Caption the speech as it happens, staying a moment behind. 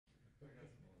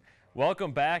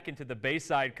Welcome back into the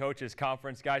Bayside Coaches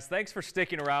Conference, guys. Thanks for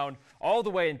sticking around all the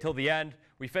way until the end.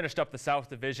 We finished up the South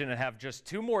Division and have just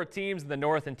 2 more teams in the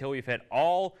North until we've hit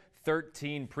all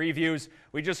 13 previews.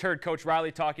 We just heard Coach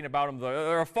Riley talking about them.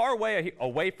 They're a far way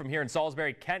away from here in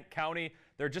Salisbury, Kent County.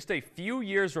 They're just a few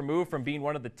years removed from being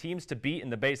one of the teams to beat in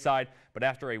the Bayside, but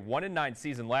after a 1-9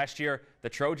 season last year, the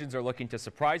Trojans are looking to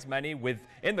surprise many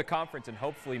in the conference and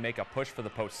hopefully make a push for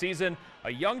the postseason.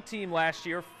 A young team last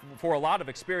year for a lot of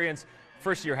experience.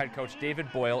 First-year head coach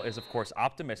David Boyle is, of course,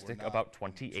 optimistic about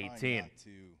 2018.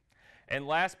 And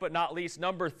last but not least,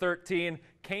 number 13,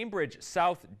 Cambridge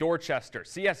South Dorchester.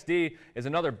 CSD is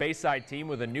another Bayside team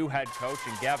with a new head coach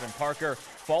in Gavin Parker.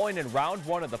 Falling in round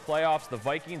 1 of the playoffs, the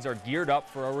Vikings are geared up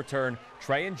for a return.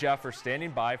 Trey and Jeff are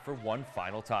standing by for one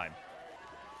final time.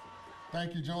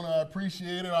 Thank you, Jonah. I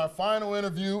appreciate it. Our final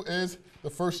interview is the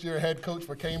first-year head coach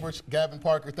for Cambridge, Gavin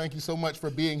Parker. Thank you so much for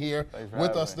being here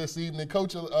with us this evening.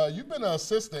 Coach, you've been an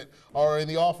assistant or in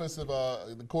the office of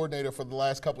the coordinator for the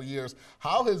last couple of years.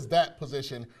 How has that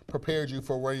position prepared you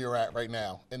for where you're at right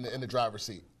now in the driver's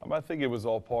seat? I think it was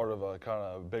all part of a kind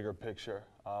of bigger picture.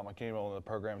 I came on the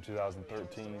program in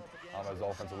 2013 as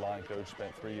offensive line coach,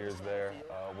 spent 3 years there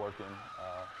working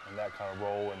in that kind of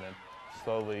role, and then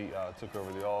slowly took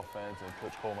over the offense, and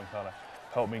Coach Coleman kind of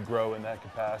helped me grow in that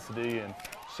capacity, and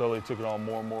slowly took it on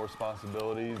more and more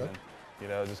responsibilities, and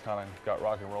just kind of got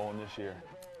rock and rolling this year.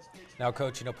 Now,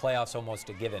 Coach, playoffs almost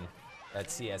a given at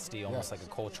CSD, almost like a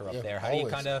culture up there. How do you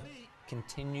kind of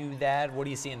continue that? What are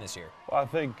you seeing this year? Well, I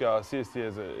think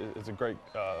CSD is a great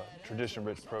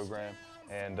tradition-rich program.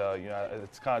 And,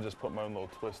 it's kind of just put my own little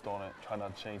twist on it, trying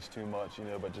not to change too much,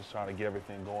 but just trying to get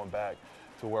everything going back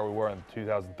to where we were in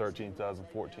 2013,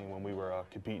 2014 when we were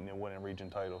competing and winning region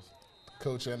titles.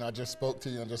 Coach, and I just spoke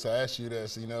to you and just asked you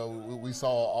this. We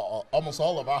saw almost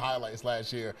all of our highlights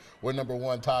last year with number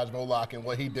 1, Taj Moloch, and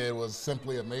what he did was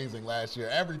simply amazing last year.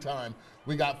 Every time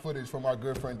we got footage from our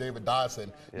good friend David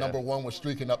Dodson, number 1 was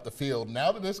streaking up the field.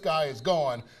 Now that this guy is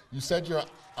gone, you said you're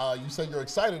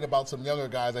excited about some younger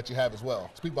guys that you have as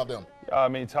well. Speak about them. I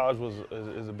mean, Taj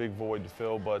is a big void to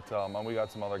fill, but we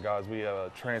got some other guys. We have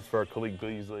a transfer, Khalid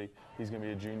Beasley. He's going to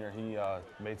be a junior. He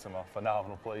made some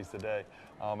phenomenal plays today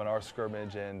in our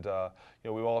scrimmage, and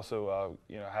we also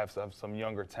have some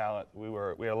younger talent. We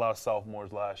had a lot of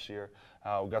sophomores last year.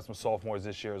 We got some sophomores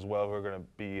this year as well who are going to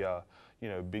be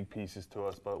big pieces to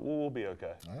us, but we'll be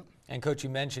okay. Right. And Coach, you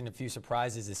mentioned a few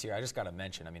surprises this year. I just got to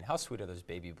mention, how sweet are those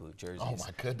baby blue jerseys? Oh my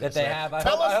goodness! That they have. I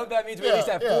hope that means we at least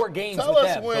have 4 games tell with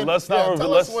us them. When, so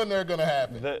tell us when they're going to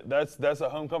happen. That's a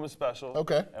homecoming special.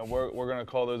 Okay. And we're going to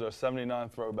call those our 79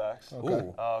 throwbacks.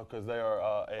 Okay. Because they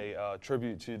are a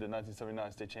tribute to the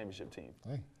 1979 state championship team.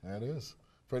 Hey, that is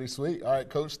pretty sweet. All right,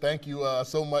 Coach, thank you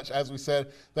so much. As we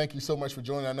said, thank you so much for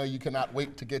joining. I know you cannot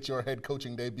wait to get your head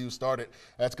coaching debut started.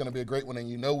 That's going to be a great one,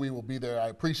 and we will be there. I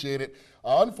appreciate it.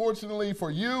 Unfortunately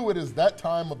for you, it is that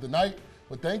time of the night.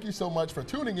 But thank you so much for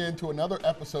tuning in to another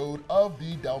episode of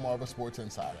the Delmarva Sports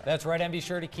Insider. That's right, and be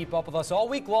sure to keep up with us all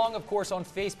week long, of course, on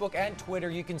Facebook and Twitter.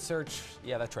 You can search,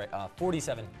 that's right,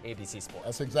 47 ABC Sports.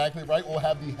 That's exactly right. We'll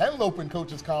have the Henlopen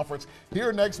Coaches Conference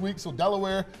here next week. So,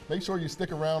 Delaware, make sure you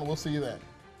stick around. We'll see you then.